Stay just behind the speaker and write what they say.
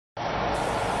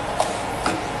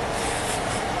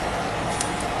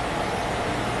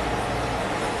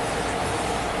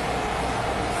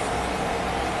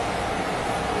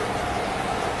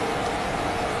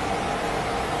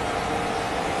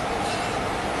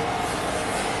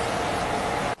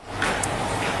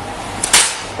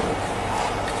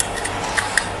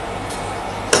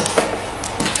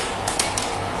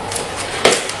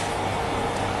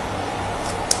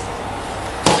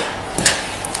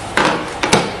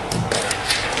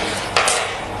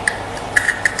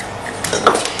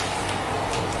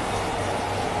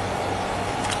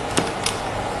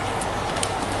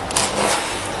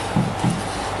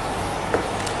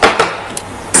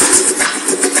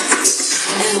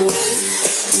When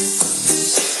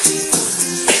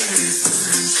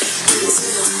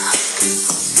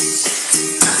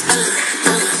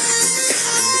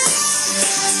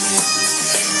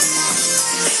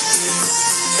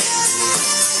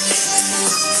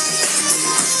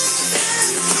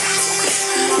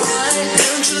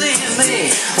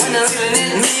I really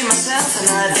need me, myself, and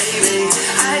my baby,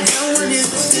 I don't want you to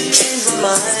change my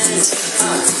mind.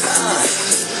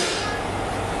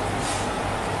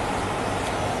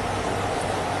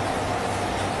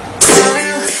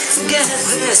 Forget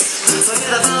this,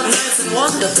 forget about nights and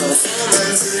wonderful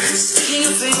performance, sticking a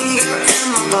finger in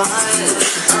my mind.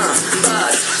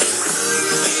 But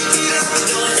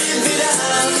don't let me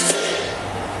down.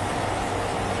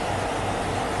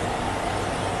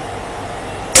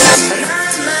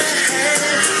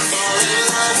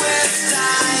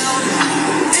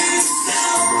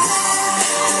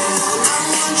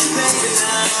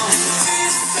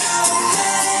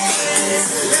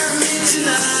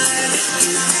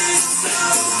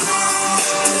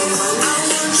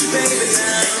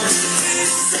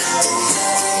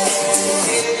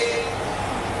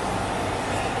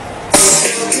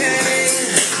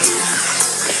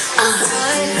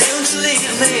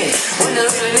 When I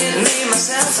really need me,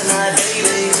 myself, and my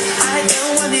baby, I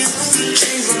don't want you to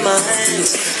change my mind.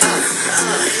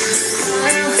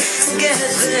 Forget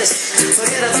this,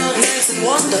 forget about nights and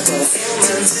wonderful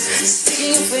performance,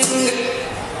 sticking your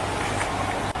finger